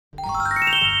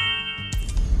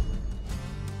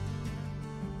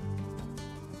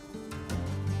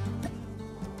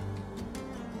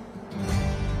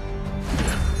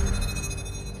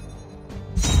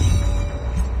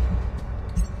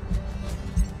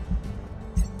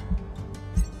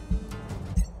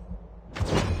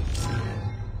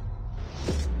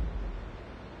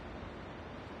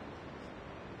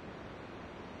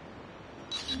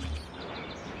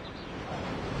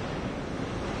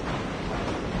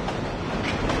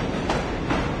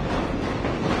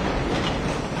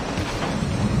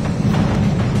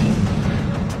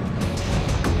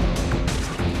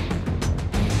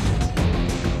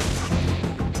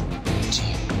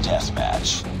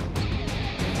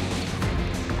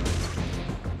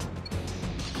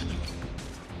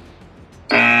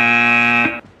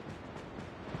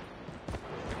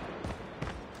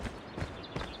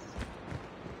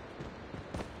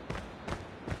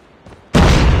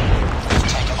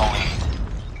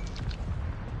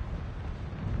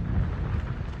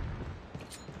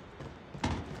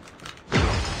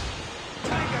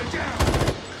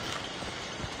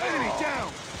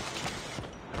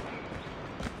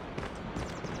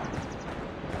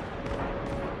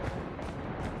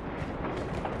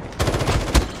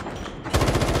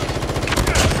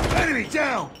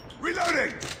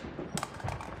Reloading!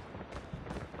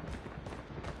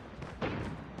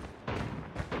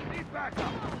 Need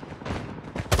backup!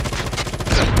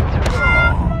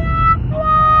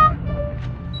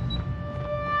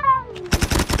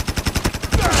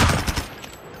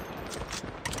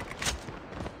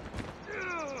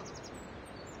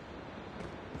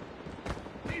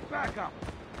 Need backup!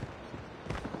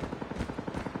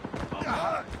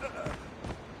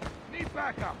 Need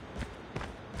backup!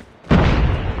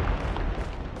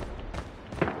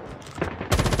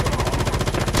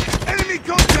 Enemy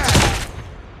contact!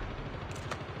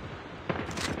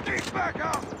 Need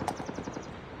backup!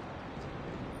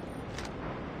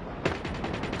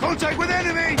 Contact with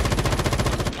enemy!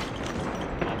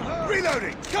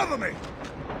 Reloading! Cover me!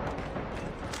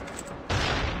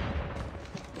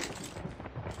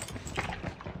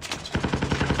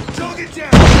 Target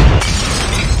down!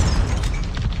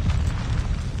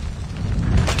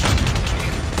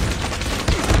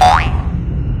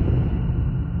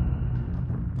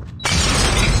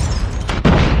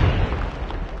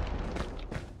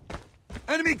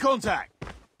 Enemy contact!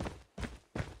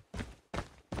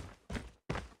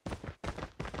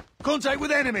 Contact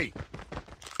with enemy!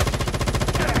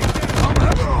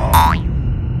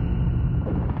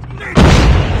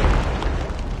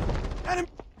 Enemy!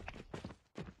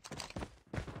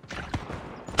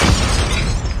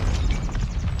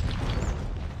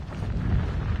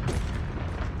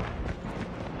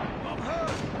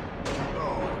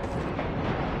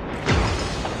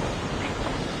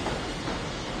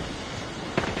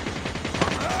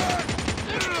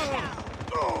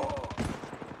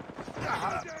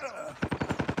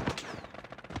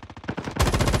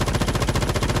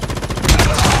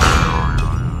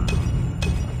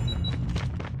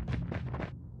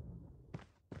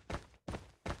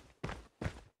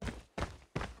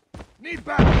 Need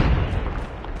back!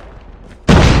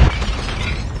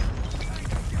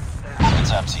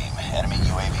 Heads up, team. Enemy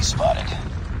UAV spotted.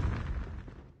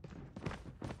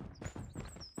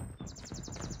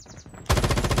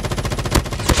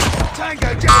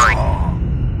 Tango down!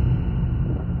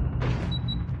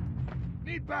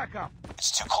 Need backup!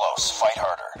 It's too close. Fight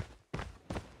harder.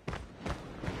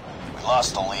 We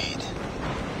lost the lead.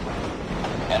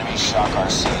 Enemy shock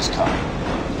RC is coming.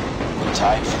 We're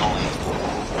tied for the lead.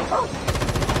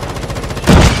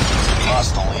 We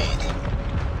lost the lead.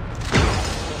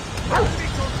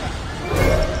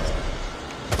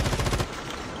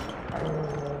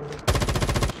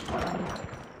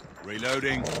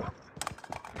 Reloading.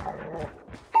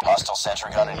 Hostile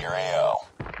sentry gun in your AO.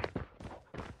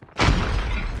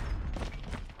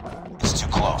 It's too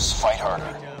close. Fight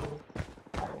harder.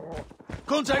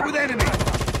 Contact with enemy!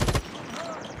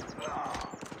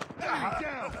 Enemy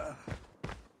down!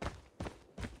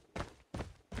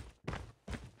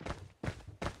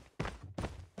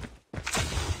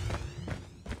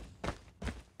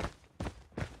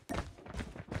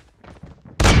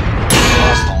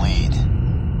 Lost the lead.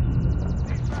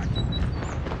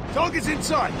 Target's in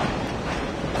sight!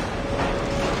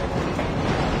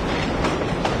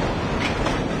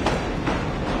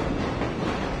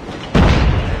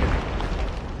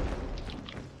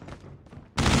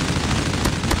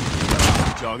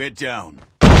 Target down.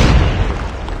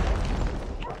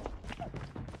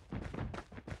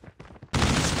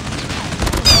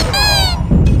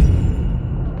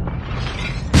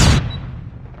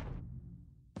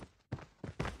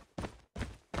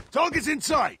 Target's in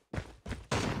sight!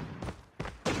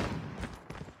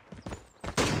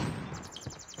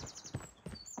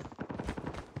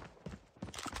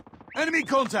 Enemy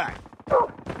contact!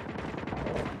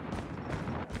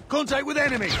 Contact with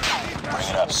enemy! Bring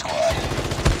it up, squad.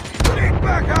 Need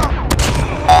backup!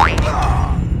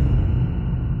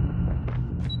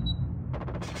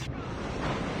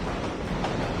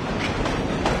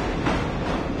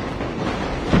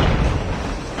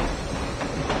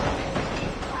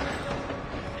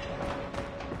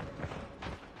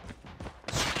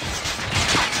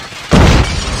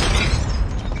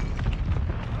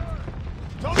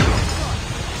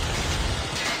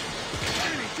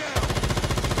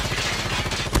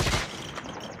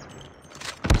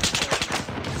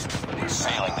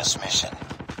 Failing this mission.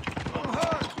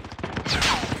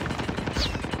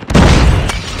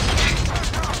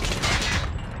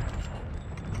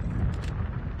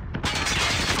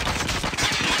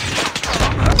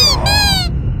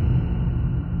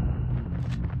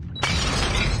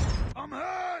 I'm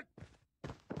hurt!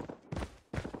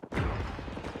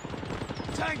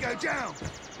 Tango down!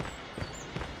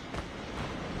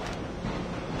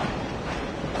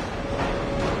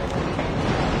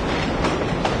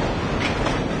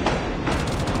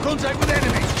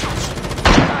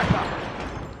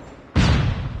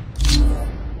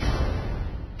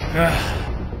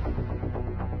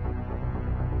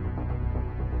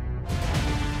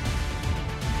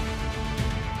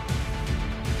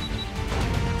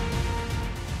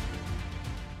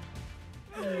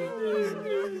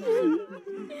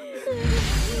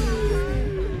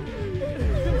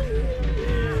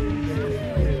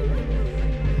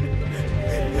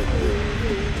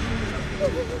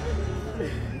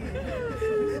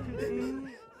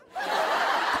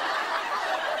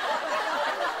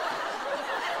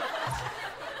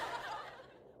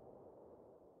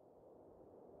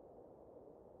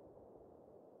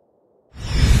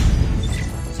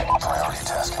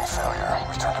 Multitasking failure.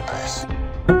 Return to base.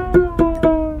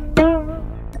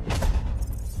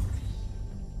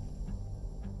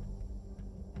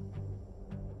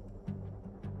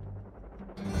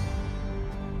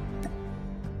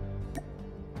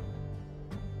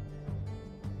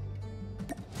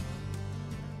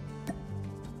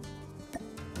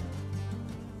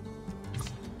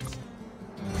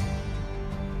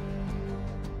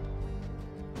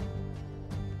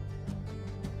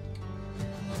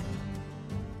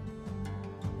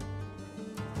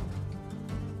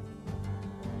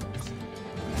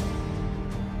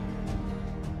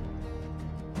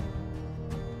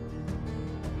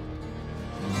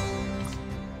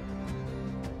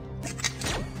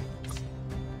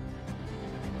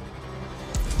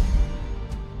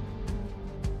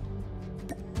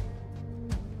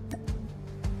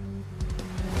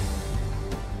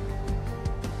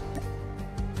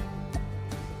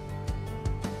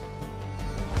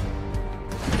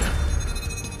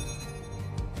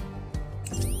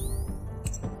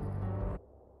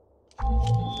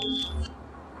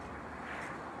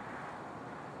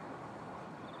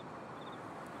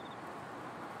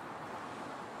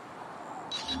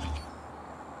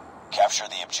 Capture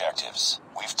the objectives.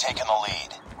 We've taken the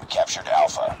lead. We captured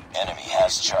Alpha. Enemy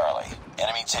has Charlie.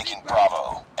 Enemy taking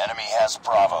Bravo. Enemy has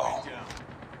Bravo.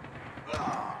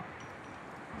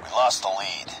 We lost the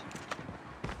lead.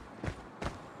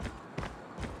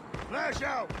 Flash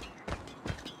out!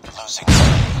 Losing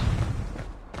lead.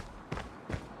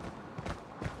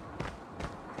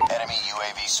 Enemy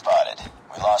UAV spotted.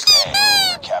 We lost A.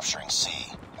 We're capturing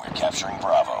C. We're capturing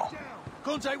Bravo.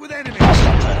 Contact with enemy!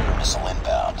 Hostile Predator missile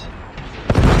inbound.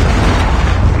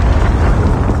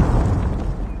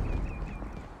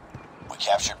 We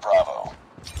captured Bravo.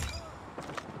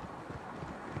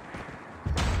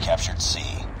 We captured C.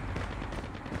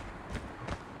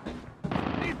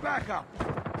 Need backup!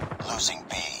 Losing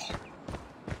B.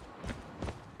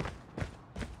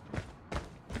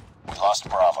 We lost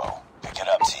Bravo. Pick it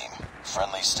up, team.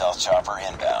 Friendly stealth chopper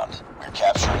inbound. We're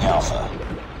capturing Alpha.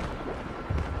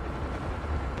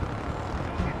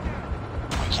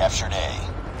 We captured A.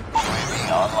 UAV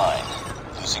online.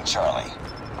 Losing Charlie.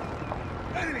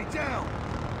 Enemy down!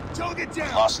 Target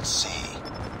down! Lost C.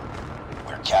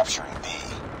 We're capturing B.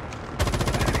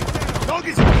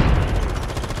 Target!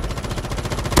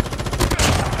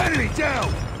 Enemy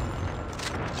down!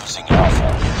 Losing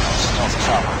Alpha. Stealth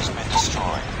chopper has been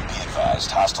destroyed. Be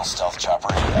advised, hostile stealth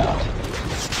chopper inbound.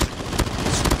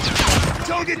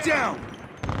 Target down!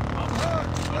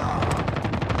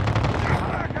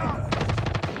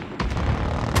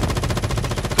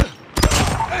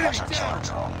 Capture killer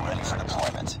drone ready for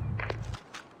deployment.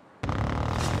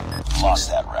 Lost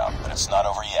that round, but it's not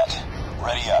over yet.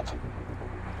 Ready up.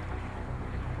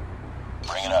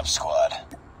 Bring it up, squad.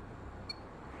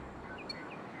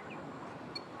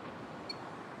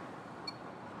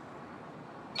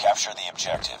 Capture the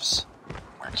objectives.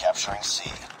 We're capturing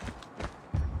C.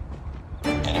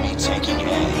 Enemy taking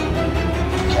A.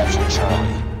 We captured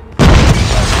Charlie. We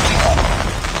captured Bravo.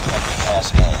 Enemy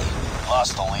has A.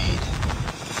 Lost the lead.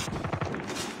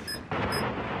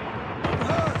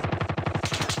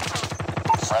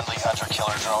 Friendly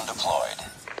hunter-killer drone deployed.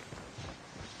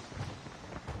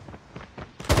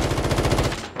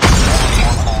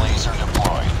 Orbital laser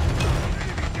deployed.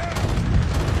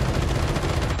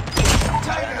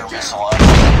 Predator missile on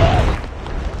standby.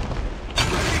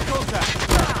 Enemy contact!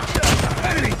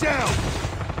 Enemy down!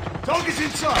 Target's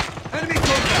inside! Enemy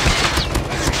contact!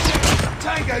 Enemy down!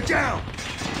 Tango down!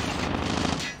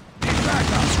 Need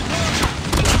backup!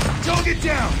 Target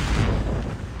down!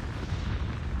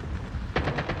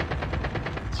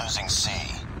 Losing C.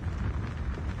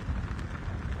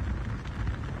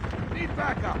 Need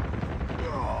backup!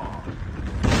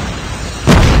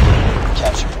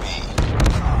 Captured B.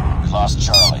 We lost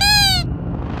Charlie.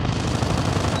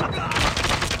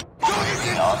 UAV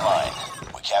online.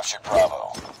 We captured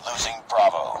Bravo. Losing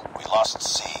Bravo. We lost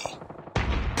C.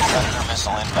 Predator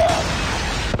missile inbound.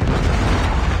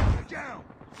 Down!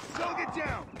 Target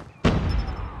down!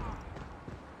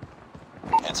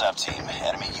 Heads up, team.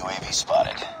 Enemy UAV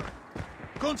spotted.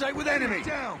 Contact with enemy!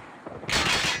 Down!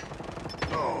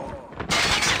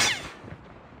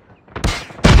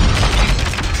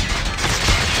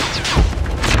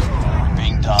 We're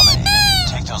being dominated.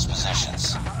 Take those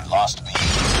positions. Lost B.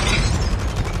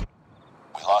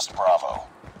 We lost Bravo.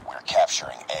 We're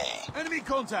capturing A. Enemy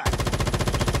contact!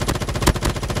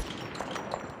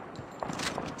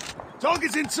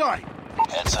 Target's in sight!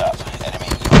 Heads up. Enemy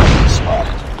UAV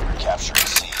spotted. We're capturing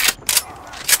C.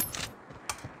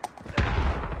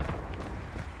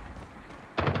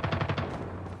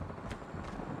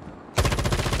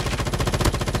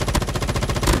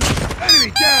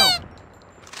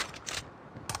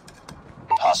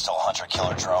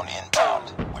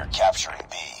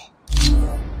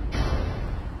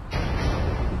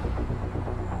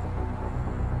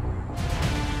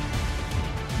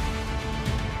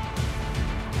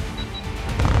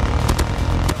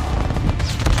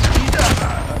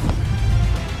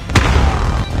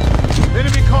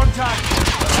 Contact!